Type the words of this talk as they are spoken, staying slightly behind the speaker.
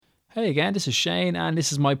Hey again, this is Shane, and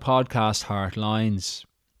this is my podcast, Heart Lines.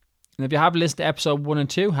 And if you haven't listened to episode 1 and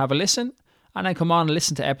 2, have a listen, and then come on and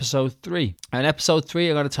listen to episode 3. And episode 3,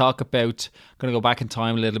 I'm going to go back in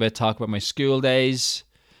time a little bit, talk about my school days,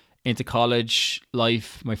 into college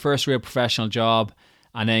life, my first real professional job,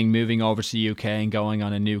 and then moving over to the UK and going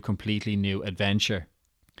on a completely new adventure.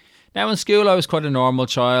 Now in school, I was quite a normal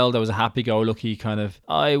child. I was a happy-go-lucky kind of.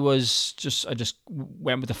 I just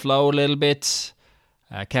went with the flow a little bit.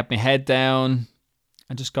 Kept my head down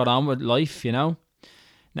and just got on with life, you know.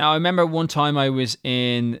 Now, I remember one time I was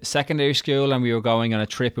in secondary school and we were going on a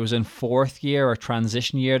trip. It was in fourth year, or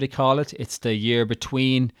transition year, they call it. It's the year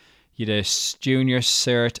between the junior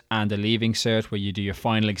cert and the leaving cert, where you do your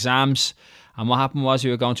final exams. And what happened was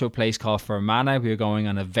we were going to a place called Fermanagh. We were going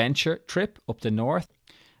on a venture trip up the north.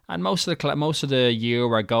 And most of the year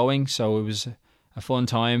we're going, so it was a fun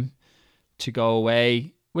time to go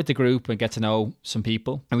away with the group and get to know some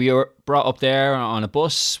people. And we were brought up there on a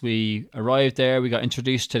bus. We arrived there, we got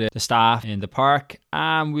introduced to the staff in the park,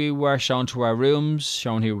 and we were shown to our rooms,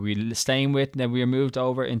 shown who we were staying with, and then we were moved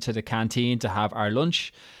over into the canteen to have our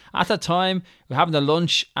lunch. At that time, we were having the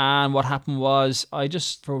lunch, and what happened was I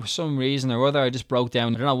just, for some reason or other, I just broke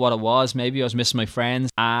down. I don't know what it was. Maybe I was missing my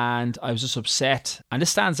friends, and I was just upset. And this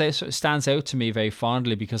stands out to me very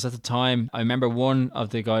fondly, because at the time, I remember one of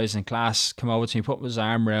the guys in class come over to me, put his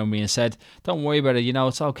arm around me and said, "Don't worry about it,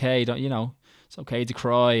 it's okay, it's okay to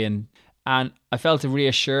cry." And I felt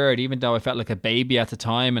reassured, even though I felt like a baby at the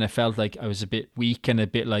time, and I felt like I was a bit weak and a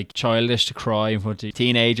bit like childish to cry in front of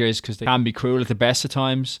teenagers, because they can be cruel at the best of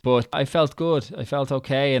times. But I felt good. I felt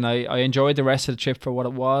okay, and I enjoyed the rest of the trip for what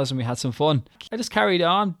it was, and we had some fun. I just carried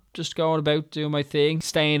on, just going about doing my thing,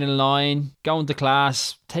 staying in line, going to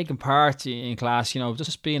class, taking part in class,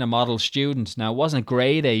 just being a model student. Now, I wasn't a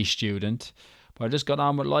grade A student, but I just got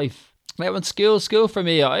on with life. Now, in school for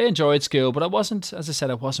me, I enjoyed school, but I wasn't, as I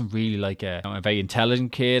said, I wasn't really like a very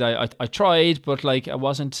intelligent kid. I tried, but like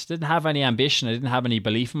didn't have any ambition. I didn't have any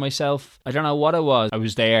belief in myself. I don't know what it was. I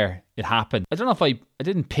was there. It happened. I don't know if I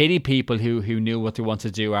didn't pity people who knew what they wanted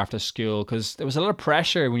to do after school, because there was a lot of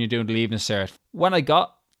pressure when you're doing the leaving cert. When I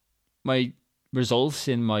got my results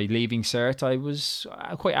in my leaving cert, I was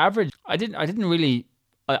quite average. I didn't really.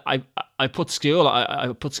 I put school.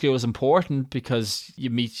 I put school as important, because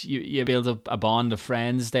you build a bond of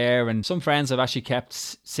friends there, and some friends I've actually kept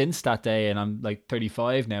since that day, and I'm like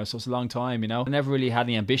 35 now, so it's a long time. I never really had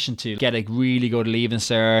any ambition to get a really good leaving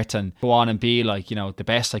cert and go on and be like the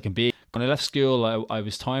best I can be. When I left school, I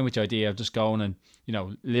was toying with the idea of just going and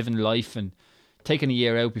living life and taking a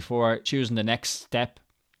year out before choosing the next step.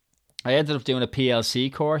 I ended up doing a PLC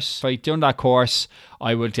course. By doing that course,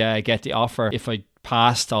 I would get the offer if I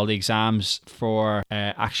passed all the exams for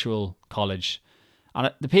actual college.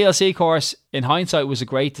 And the PLC course, in hindsight, was a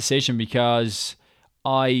great decision, because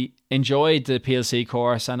I enjoyed the PLC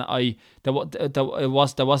course, and there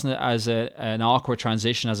wasn't as an awkward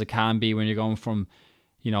transition as it can be when you're going from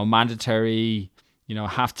mandatory,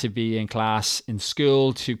 have to be in class in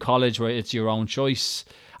school, to college where it's your own choice.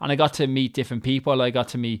 And I got to meet different people. I got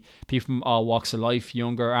to meet people from all walks of life,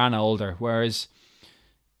 younger and older, whereas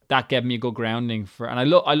that gave me a good grounding and I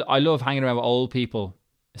love hanging around with old people.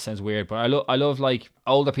 It sounds weird, but I love like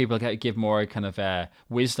older people give more kind of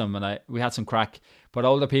wisdom, and we had some crack, but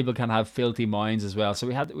older people can have filthy minds as well. So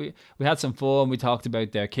we had some fun. We talked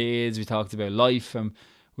about their kids, we talked about life, and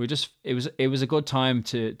it was a good time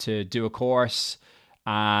to do a course,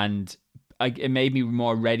 and it made me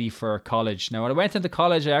more ready for college. Now, when I went into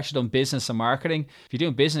college, I actually done business and marketing. If you're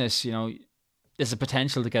doing business, there's a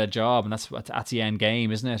potential to get a job, and that's the end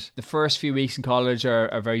game, isn't it? The first few weeks in college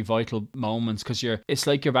are very vital moments, because it's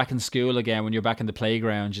like you're back in school again, when you're back in the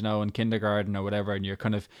playground, in kindergarten or whatever, and you're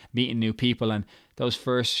kind of meeting new people. And those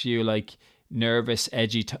first few like nervous,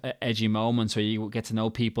 edgy moments where you get to know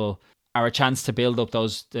people are a chance to build up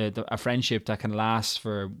a friendship that can last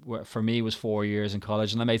for me was 4 years in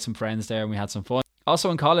college, and I made some friends there, and we had some fun. Also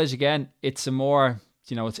in college, again, it's a more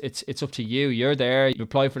it's up to you. You're there. You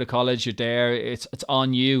apply for the college. You're there. It's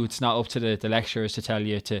on you. It's not up to the lecturers to tell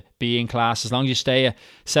you to be in class. As long as you stay at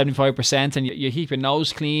 75% and you keep your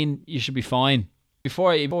nose clean, you should be fine.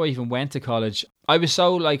 Before I even went to college, I was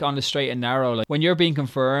so like on the straight and narrow. Like when you're being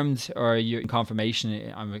confirmed or you're in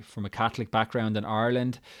confirmation, I'm from a Catholic background in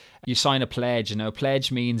Ireland, you sign a pledge. A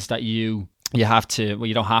pledge means that you have to, well,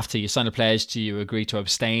 you don't have to, you sign a pledge you agree to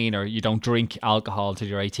abstain, or you don't drink alcohol till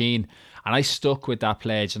you're 18. And I stuck with that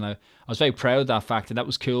pledge, and I was very proud of that fact, and that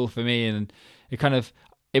was cool for me. And it kind of,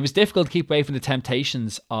 it was difficult to keep away from the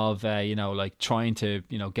temptations of, like trying to,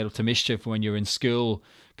 get up to mischief when you're in school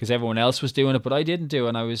because everyone else was doing it, but I didn't do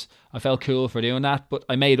it. And I felt cool for doing that, but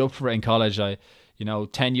I made up for it in college.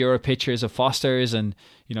 €10 pictures of Fosters and,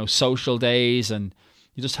 social days, and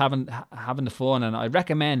you just having the fun. And I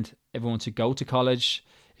recommend everyone to go to college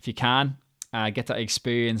if you can, get that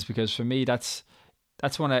experience, because for me, that's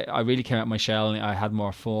when I really came out of my shell and I had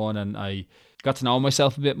more fun and I got to know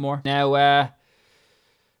myself a bit more. Now,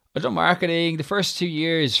 I've done marketing. The first 2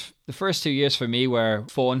 years for me were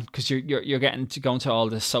fun because you're getting to go into all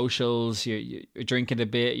the socials. You're drinking a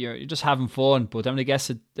bit. You're just having fun. But then when it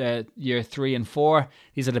gets to year 3 and 4,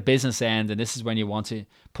 these are the business end, and this is when you want to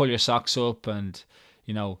pull your socks up and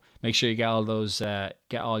make sure you get all those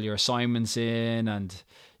get all your assignments in, and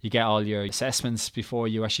you get all your assessments before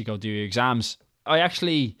you actually go do your exams.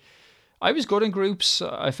 I was good in groups.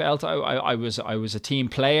 I felt I was a team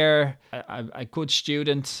player, a good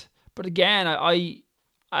student. But again, I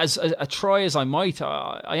as a try as I might,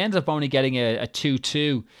 I ended up only getting a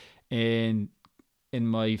 2-2 in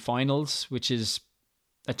my finals, which is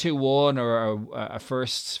a 2-1 or a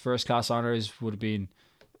first class honours would have been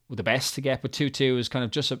the best to get. But 2-2 is kind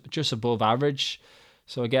of just above average.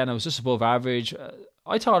 So again, I was just above average.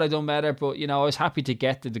 I thought I'd done better, but I was happy to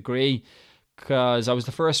get the degree, because I was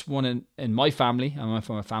the first one in my family. I'm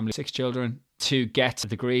from a family of 6 children to get a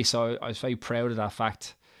degree, so I was very proud of that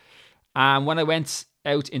fact. And when I went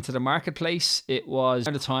out into the marketplace, it was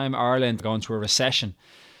at the time Ireland going through a recession.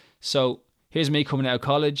 So here's me coming out of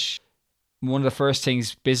college. One of the first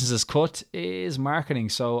things businesses cut is marketing.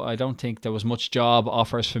 So I don't think there was much job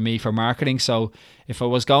offers for me for marketing. So if I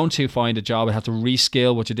was going to find a job, I'd have to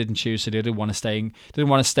reskill, which I didn't choose to do. I didn't want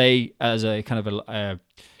to stay as a kind of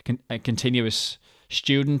a continuous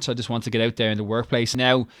student. I just wanted to get out there in the workplace.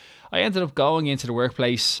 Now, I ended up going into the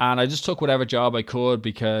workplace and I just took whatever job I could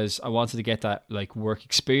because I wanted to get that work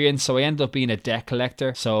experience. So I ended up being a debt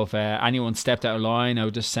collector. So if anyone stepped out of line, I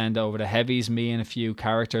would just send over the heavies. Me and a few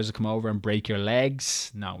characters would come over and break your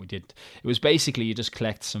legs. No, we didn't. It was basically you just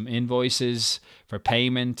collect some invoices for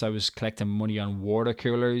payment. I was collecting money on water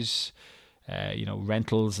coolers,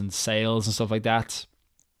 rentals and sales and stuff like that.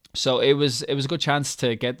 So it was a good chance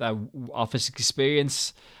to get that office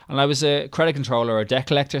experience. And I was a credit controller or a debt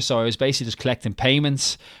collector, so I was basically just collecting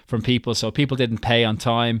payments from people. So if people didn't pay on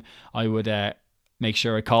time, I would make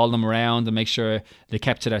sure I called them around and make sure they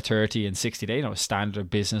kept to their 30 and 60 days, standard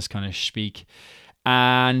business kind of speak.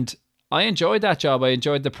 And I enjoyed that job. I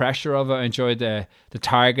enjoyed the pressure of it. I enjoyed the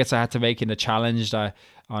targets I had to make in the challenge. On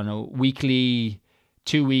a weekly,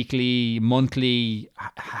 2 weekly, monthly,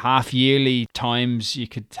 half yearly times, you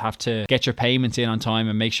could have to get your payments in on time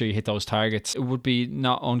and make sure you hit those targets. It would be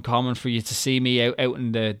not uncommon for you to see me out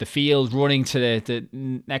in the field running to the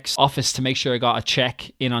next office to make sure I got a check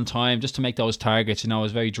in on time just to make those targets. I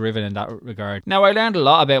was very driven in that regard. Now, I learned a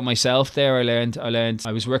lot about myself there. I learned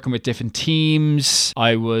I was working with different teams.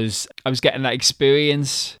 I was getting that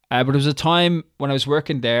experience. But there was a time when I was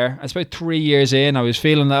working there, I was about 3 years in, I was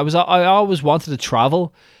feeling that I always wanted to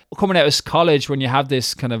travel. Coming out of college, when you have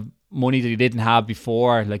this kind of money that you didn't have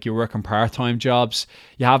before, like you're working part-time jobs,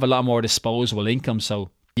 you have a lot more disposable income, so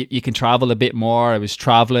you can travel a bit more. I was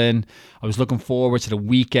traveling. I was looking forward to the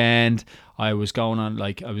weekend. I was going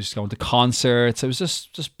to concerts. I was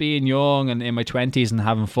just being young and in my 20s and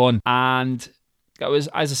having fun. And that was,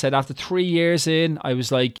 as I said, after 3 years in, I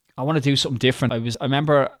was like, I want to do something different. I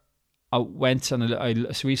remember I went and I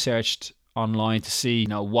researched online to see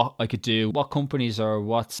what I could do, what companies or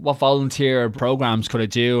what volunteer programs could I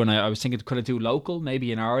do, and I was thinking, could I do local,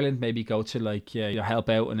 maybe in Ireland, maybe go to help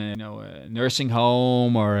out in a nursing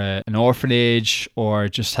home or an orphanage, or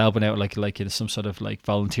just helping out like in some sort of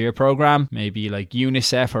volunteer program, maybe like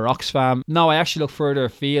UNICEF or Oxfam. No, I actually looked further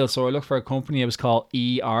afield, so I looked for a company that was called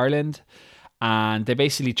eIreland. And they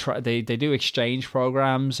basically they do exchange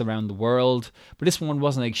programs around the world, but this one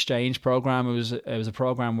wasn't an exchange program. It was a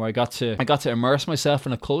program where I got to immerse myself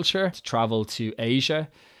in a culture, to travel to Asia.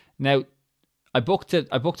 Now, I booked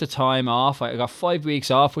a time off. I got 5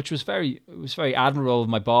 weeks off, which was very admirable of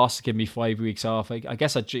my boss to give me 5 weeks off. I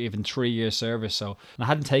guess I'd given 3 years service, so I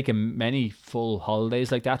hadn't taken many full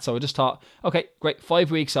holidays like that. So I just thought, okay, great,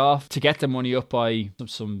 5 weeks off to get the money up by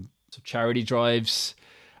some charity drives.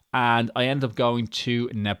 And I ended up going to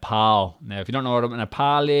Nepal. Now, if you don't know what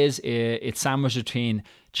Nepal is, it's sandwiched between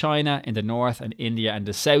China in the north and India in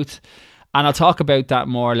the south. And I'll talk about that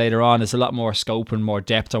more later on. There's a lot more scope and more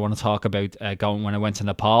depth I want to talk about going when I went to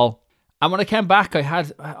Nepal. And when I came back,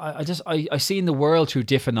 I seen the world through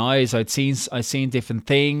different eyes. I'd seen different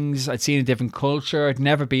things. I'd seen a different culture. I'd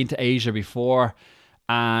never been to Asia before,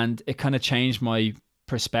 and it kind of changed my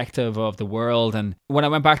perspective of the world. And when I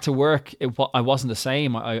went back to work, I wasn't the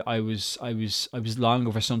same. I was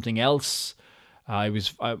longing for something else.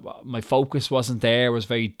 My focus wasn't there. It was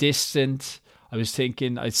very distant. I was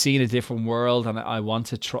thinking I'd seen a different world, and I want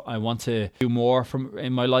to do more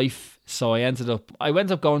in my life. So I ended up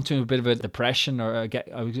going through a bit of a depression, I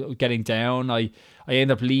was getting down. I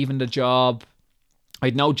ended up leaving the job. I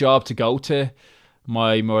had no job to go to.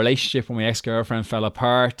 My relationship with my ex-girlfriend fell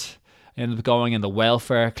apart. I ended up going in the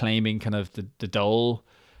welfare, claiming kind of the dole,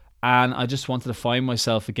 and I just wanted to find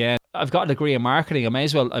myself again. I've got a degree in marketing. I may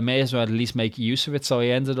as well at least make use of it. So I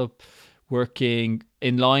ended up working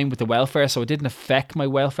in line with the welfare, so it didn't affect my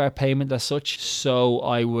welfare payment as such. So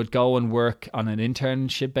I would go and work on an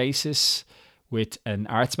internship basis with an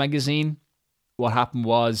arts magazine. What happened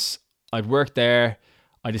was I'd work there,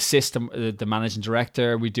 I'd assist the managing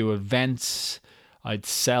director, we'd do events, I'd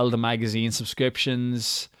sell the magazine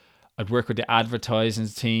subscriptions, I'd work with the advertising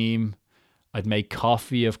team, I'd make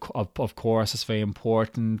coffee, of course, it's very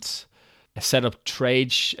important. I set up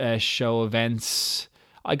trade show events.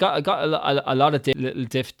 I got a lot of little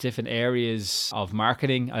different areas of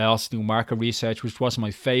marketing. I also do market research, which wasn't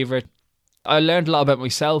my favorite. I learned a lot about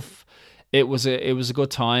myself. It was a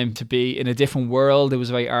good time to be in a different world. It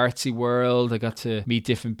was a very artsy world. I got to meet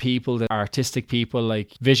different people, the artistic people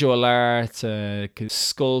like visual art,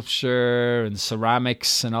 sculpture and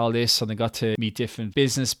ceramics and all this. And I got to meet different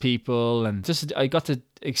business people, and I got to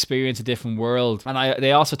experience a different world. And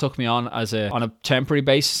they also took me on on a temporary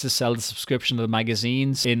basis to sell the subscription of the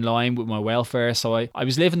magazines in line with my welfare. So I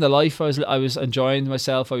was living the life. I was enjoying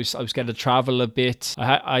myself. I was getting to travel a bit.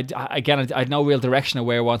 I had no real direction of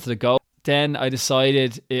where I wanted to go. Then I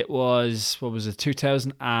decided it was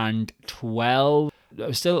 2012. I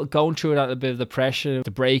was still going through that, a bit of the pressure,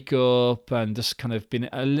 the breakup, and just kind of been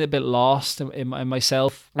a little bit lost in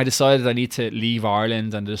myself. I decided I need to leave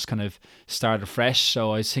Ireland and just kind of start afresh.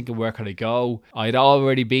 So I was thinking, where could I go? I'd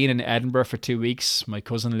already been in Edinburgh for 2 weeks. My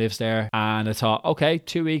cousin lives there. And I thought, okay,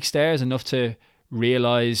 2 weeks there is enough to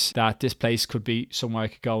realize that this place could be somewhere I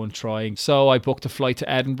could go and try. So I booked a flight to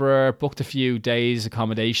Edinburgh, booked a few days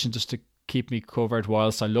accommodation just to keep me covered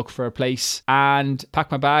whilst I look for a place, and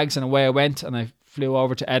packed my bags, and away I went, and I flew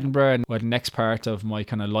over to Edinburgh, and where the next part of my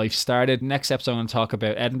kind of life started. Next episode I'm going to talk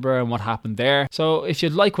about Edinburgh and what happened there. So if you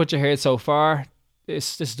like what you heard so far,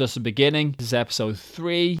 this is just the beginning. This is episode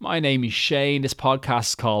 3. My name is Shane. This podcast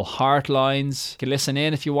is called Heartlines. You can listen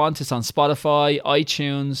in if you want. It's on Spotify,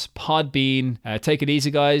 iTunes, Podbean. Take it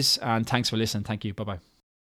easy, guys, and thanks for listening. Thank you. Bye-bye.